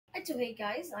It's okay,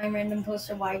 guys. I'm Random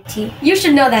Poster YT. You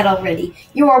should know that already.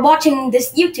 You are watching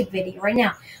this YouTube video right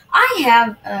now. I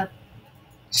have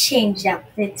changed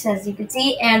outfits, as you can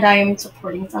see, and I am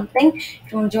supporting something.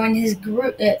 If you want to join his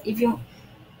group,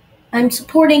 I'm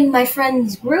supporting my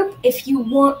friend's group. If you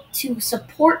want to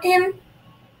support him,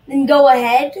 then go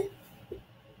ahead.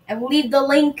 I will leave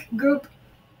the group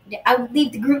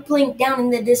link down in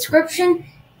the description,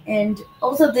 and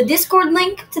also the Discord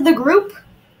link to the group.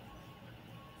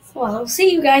 So I'll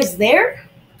see you guys there.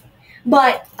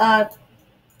 But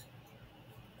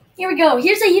here we go.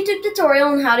 Here's a YouTube tutorial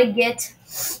on how to get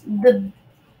the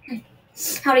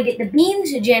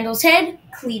beans, Jandel's head,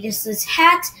 Cletus's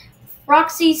hat,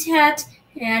 Roxy's hat,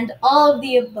 and all of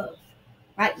the above.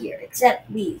 Right here,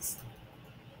 except these.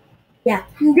 Yeah,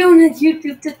 I'm doing a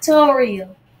YouTube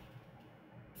tutorial.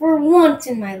 For once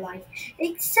in my life.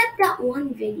 Except that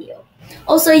one video.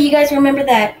 Also, you guys remember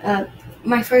that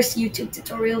my first YouTube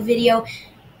tutorial video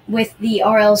with the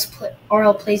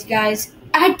RL Plays guys?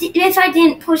 If I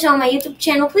didn't post it on my YouTube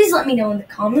channel, please let me know in the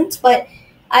comments. But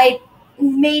I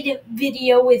made a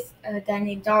video with a guy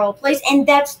named RL Plays, and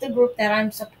that's the group that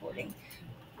I'm supporting.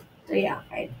 So yeah,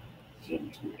 I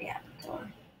changed my avatar.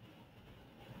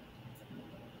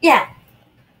 Yeah.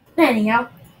 Anyhow,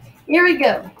 here we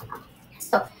go.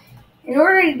 So, in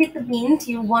order to get the beans,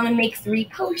 you want to make 3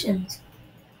 potions.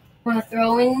 You want to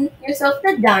throw in yourself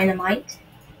the dynamite.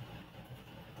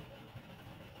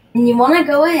 And you want to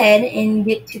go ahead and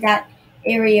get to that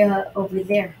area over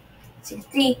there. So you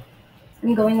see,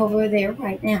 I'm going over there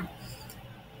right now.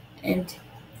 And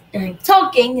I'm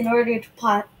talking in order to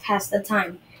pass the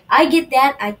time. I get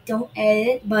that. I don't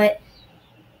edit, but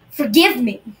forgive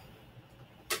me.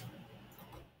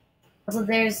 Also,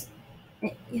 there's...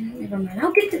 never mind.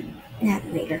 I'll get to that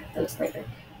later. Those later.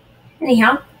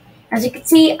 Anyhow, as you can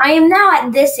see, I am now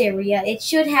at this area. It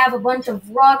should have a bunch of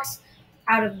rocks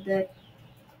out of the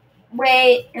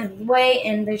way,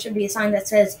 and there should be a sign that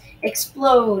says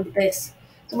explode this.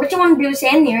 So what you want to do is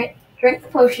stand near it, drink the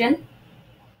potion.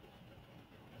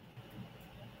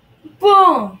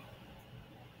 Boom!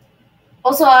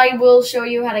 Also, I will show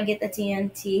you how to get the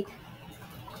TNT.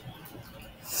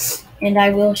 And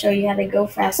I will show you how to go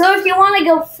fast. So if you want to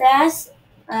go fast,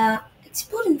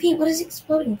 exploding feet, what is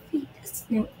exploding feet? That's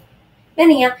new.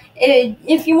 Anyhow,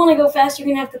 if you want to go fast, you're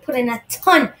going to have to put in a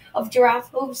ton of giraffe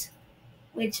hooves,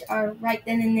 which are right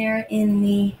then and there in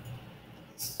the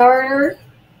starter,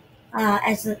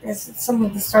 as some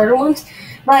of the starter ones.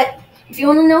 But if you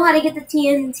want to know how to get the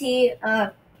TNT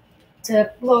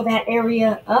to blow that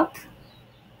area up,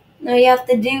 all you have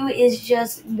to do is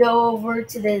just go over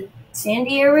to the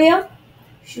sandy area.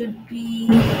 Should be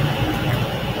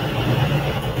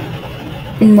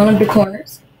in one of the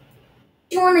corners.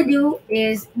 What you want to do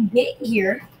is get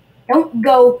here. Don't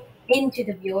go into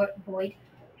the void.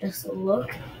 Just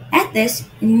look at this,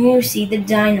 and you see the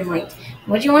dynamite.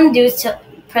 What you want to do is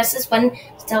press this button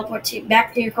to teleport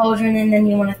back to your cauldron, and then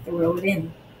you want to throw it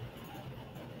in.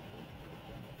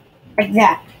 Like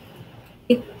that.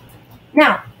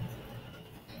 Now,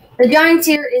 the giant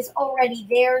tear is already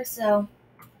there, so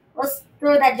let's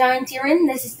throw that giant tear in.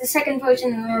 This is the second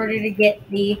potion in order to get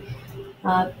the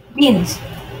beans.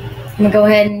 I'm going to go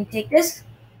ahead and take this.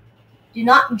 Do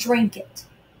not drink it.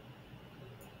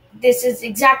 This is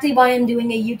exactly why I'm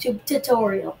doing a YouTube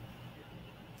tutorial.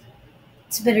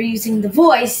 It's better using the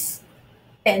voice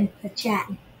than the chat.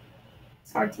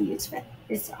 It's hard to use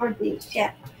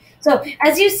chat. So,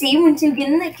 as you see, once you get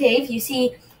in the cave, you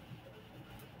see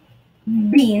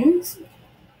beans.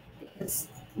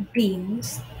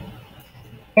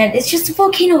 And it's just a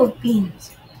volcano of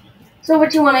beans. So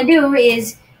what you want to do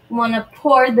is you want to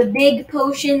pour the big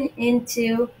potion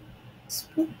into a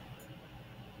spoon.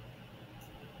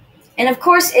 And of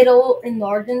course, it'll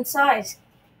enlarge in size.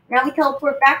 Now we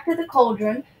teleport back to the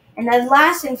cauldron. And the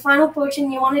last and final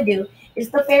potion you want to do is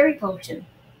the fairy potion.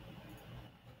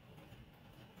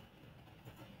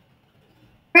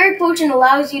 Fairy potion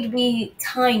allows you to be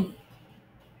tiny.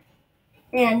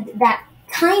 And that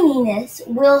tininess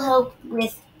will help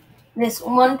with this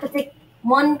one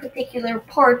particular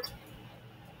part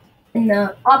in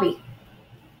the obby.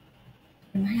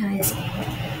 In my eyes.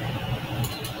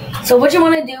 So what you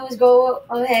want to do is go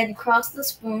ahead and cross the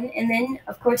spoon, and then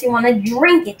of course you want to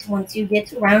drink it once you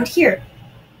get around here.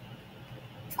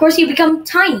 Of course you become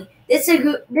tiny. This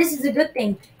is a good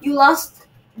thing. You lost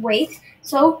weight,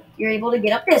 so you're able to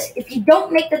get up this. If you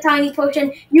don't make the tiny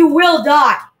potion, you will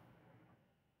die.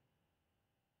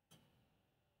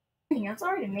 I'm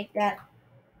sorry to make that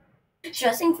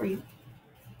stressing for you.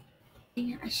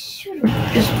 Yeah, I should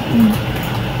have just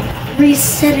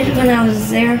reset it when I was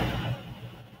there.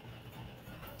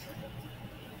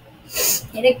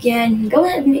 And again, go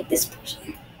ahead and make this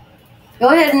potion. Go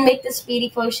ahead and make the speedy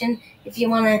potion if you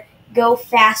want to go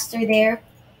faster there.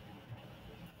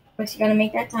 Of course, you're going to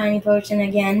make that tiny potion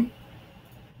again.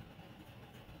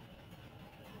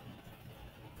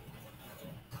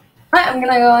 Alright, I'm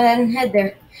going to go ahead and head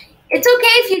there. It's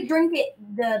okay if you drink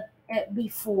it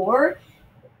before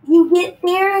you get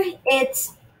there.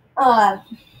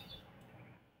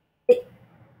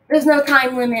 There's no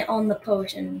time limit on the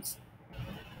potions.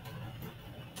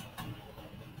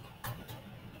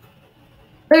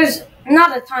 There's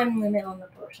not a time limit on the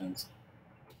potions.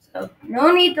 So,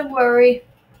 no need to worry.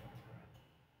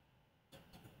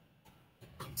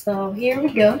 So, here we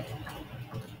go.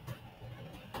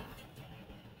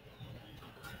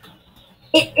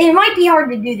 It might be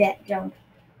hard to do that jump.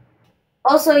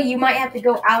 Also, you might have to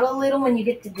go out a little when you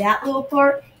get to that little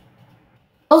part.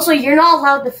 Also, you're not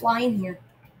allowed to fly in here.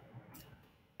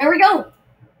 There we go.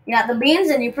 You got the beans,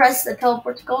 and you press the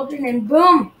teleport cauldron, and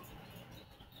boom!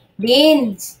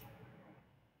 Beans.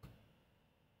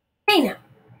 Hey now.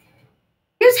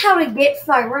 Here's how to get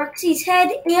Roxy's head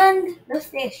and the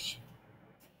fish.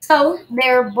 So,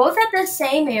 they're both at the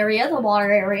same area, the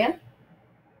water area.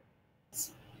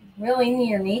 It's really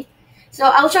near me. So,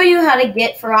 I'll show you how to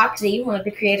get Roxy, one of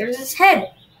the creators'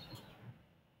 head.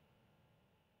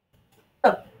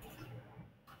 So,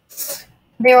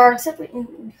 there are separate...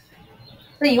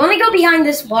 So, you want to go behind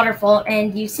this waterfall,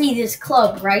 and you see this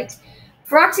club, right?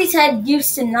 Roxy's head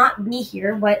used to not be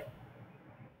here, but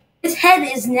his head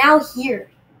is now here.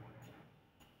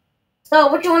 So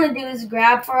what you want to do is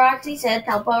grab Roxy's head,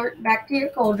 teleport back to your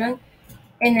cauldron,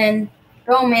 and then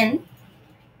throw him in.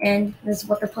 And this is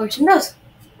what the potion does.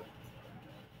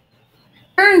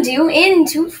 Turns you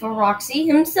into Roxy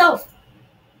himself.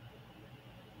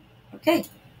 Okay,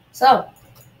 so.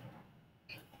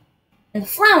 And the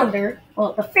flounder,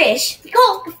 well, the fish, we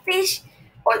call it the fish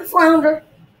or the flounder.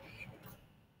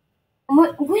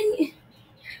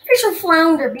 Fish or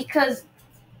flounder because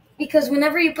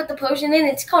whenever you put the potion in,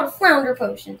 it's called a flounder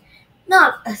potion,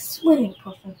 not a swimming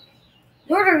potion.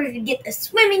 In order to get the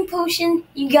swimming potion,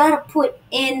 you gotta put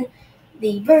in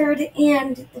the bird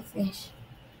and the fish.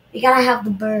 You gotta have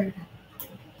the bird.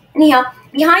 Anyhow,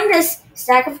 behind this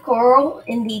stack of coral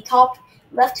in the top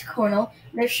left corner,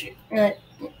 there should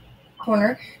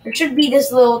be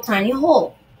this little tiny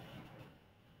hole.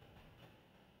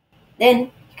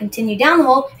 Then continue down the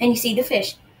hole, and you see the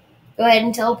fish. Go ahead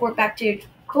and teleport back to your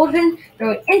cauldron,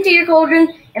 throw it into your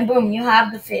cauldron, and boom, you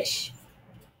have the fish.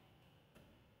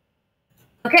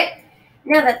 Okay,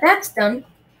 now that that's done,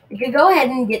 you can go ahead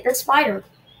and get the spider.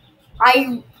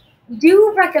 I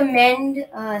do recommend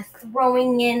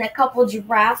throwing in a couple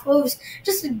giraffe hooves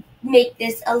just to make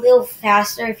this a little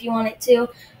faster if you want it to.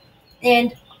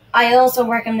 And I also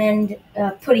recommend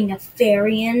putting a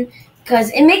fairy in because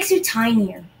it makes you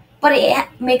tinier, but it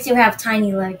makes you have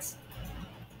tiny legs.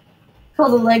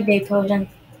 Called the leg day potion.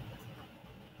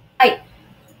 Right.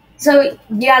 So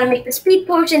you gotta make the speed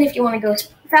potion if you want to go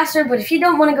faster, but if you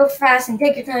don't want to go fast and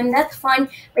take your time, that's fine.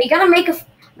 But you gotta make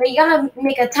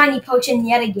a tiny potion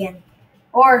yet again,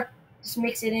 or just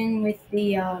mix it in with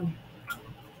the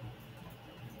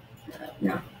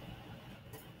no.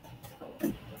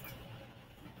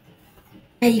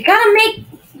 And you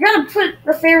gotta put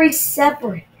the fairy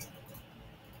separate.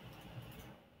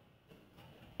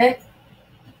 Okay.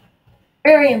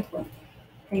 Very important.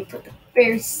 They put the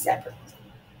fairy separate.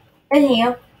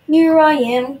 Anyhow, here I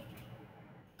am,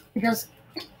 just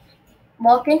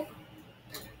walking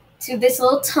to this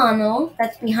little tunnel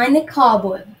that's behind the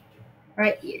cobweb,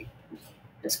 right here.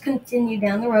 Just continue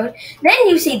down the road. Then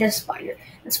you see the spider.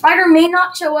 The spider may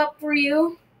not show up for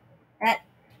you.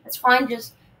 That's fine.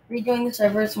 Just rejoin the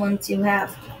servers once you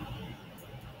have.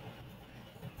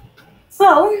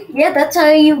 So yeah, that's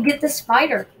how you get the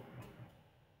spider.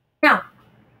 Now,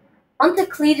 onto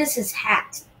Cletus's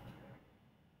hat.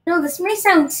 No, this may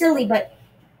sound silly, but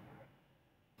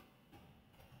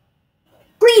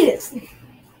Cletus,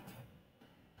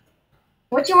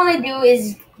 what you want to do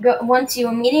is, once you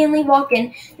immediately walk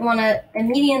in, you want to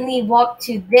immediately walk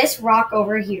to this rock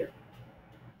over here.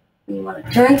 You want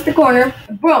to turn to the corner,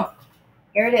 and boom,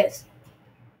 here it is.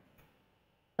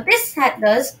 What this hat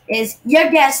does is, you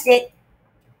guessed it,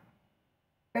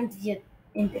 turns you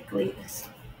into Cletus.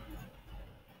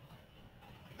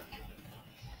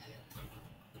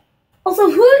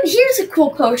 Also, here's a cool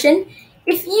potion.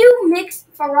 If you mix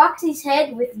Roxy's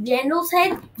head with Jandal's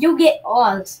head, you'll get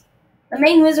Oz, the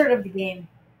main wizard of the game.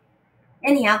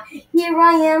 Anyhow, here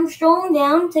I am strolling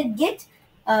down to get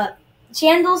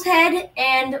Jandal's head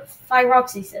and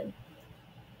Roxy's head.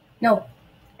 No,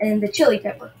 and the chili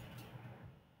pepper.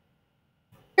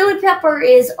 Chili pepper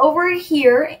is over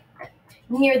here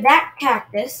near that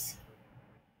cactus.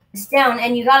 It's down,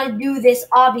 and you gotta do this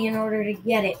obby in order to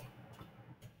get it.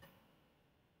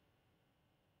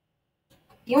 If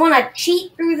you want to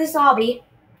cheat through this obby,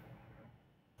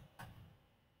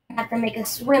 you have to make a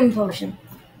swim potion.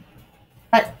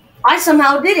 But I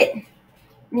somehow did it.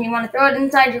 And you want to throw it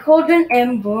inside your cauldron,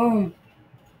 and boom.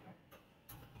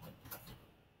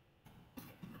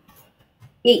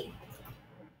 Eat.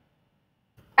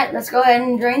 Alright, let's go ahead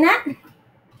and drain that.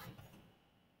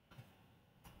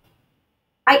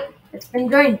 Alright, it's been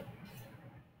drained.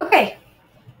 Okay,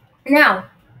 now,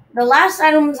 the last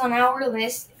items on our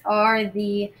list are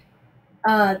the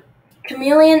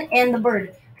chameleon and the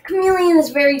bird. The chameleon is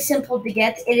very simple to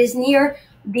get. It is near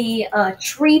the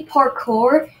tree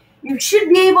parkour. You should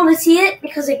be able to see it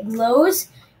because it glows.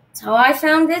 That's how I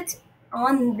found it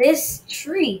on this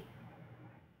tree.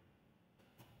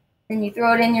 Then you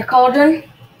throw it in your cauldron,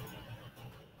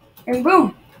 and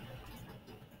boom.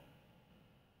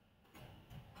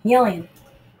 Chameleon.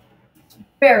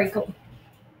 Very cool.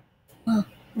 Well,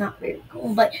 not very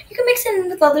cool, but you can mix it in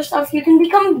with other stuff. You can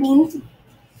become beans.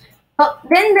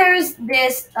 Then there's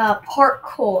this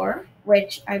parkour,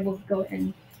 which I will go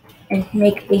and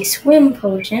make a swim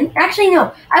potion. Actually,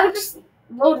 no. I would just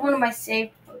load one of my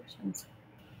saved potions.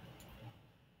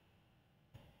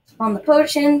 Spawn the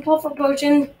potion, pull for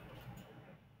potion.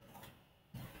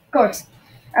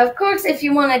 Of course, if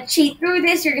you want to cheat through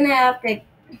this, you're going to have to...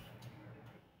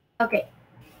 Okay.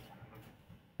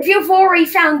 If you've already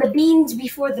found the beans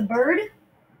before the bird,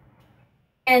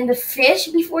 and the fish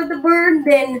before the bird,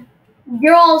 then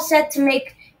you're all set to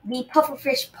make the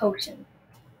pufferfish potion.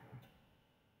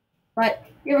 But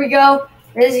here we go.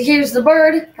 Here's the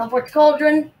bird. Teleport to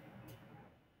cauldron.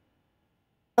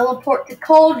 Teleport to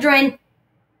cauldron.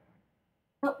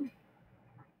 Oh.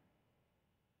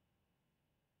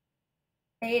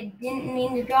 I didn't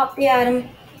mean to drop the item.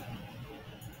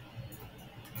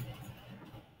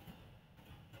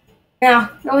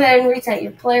 Now, go ahead and reset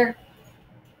your player.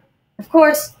 Of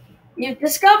course, you've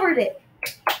discovered it.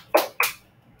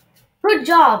 Good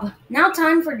job. Now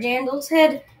time for Jandal's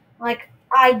head, like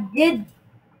I did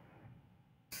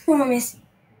promise.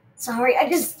 Sorry, I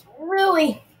just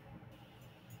really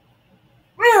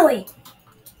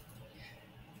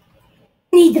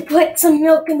need to put some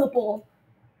milk in the bowl.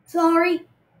 Sorry,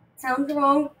 sounds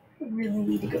wrong. I really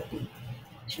need to go pee.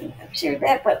 Shouldn't have shared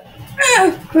that, but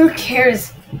who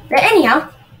cares? But anyhow,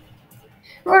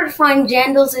 in order to find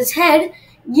Jandal's head,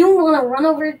 you want to run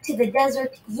over to the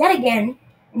desert yet again.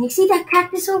 And you see that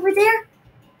cactus over there?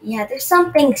 Yeah, there's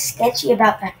something sketchy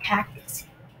about that cactus.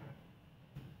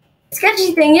 The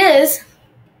sketchy thing is,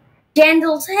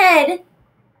 Jandal's head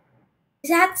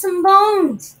is at some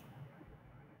bones.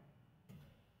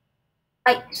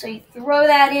 Right, so you throw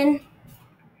that in,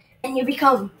 and you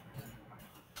become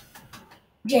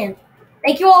Jandal.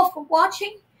 Thank you all for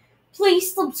watching.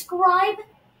 Please subscribe.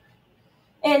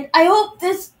 And I hope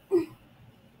this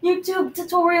YouTube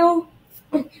tutorial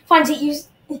finds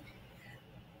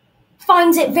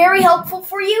it very helpful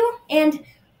for you, and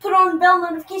put on bell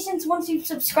notifications once you've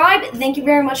subscribed. Thank you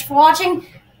very much for watching.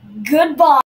 Goodbye.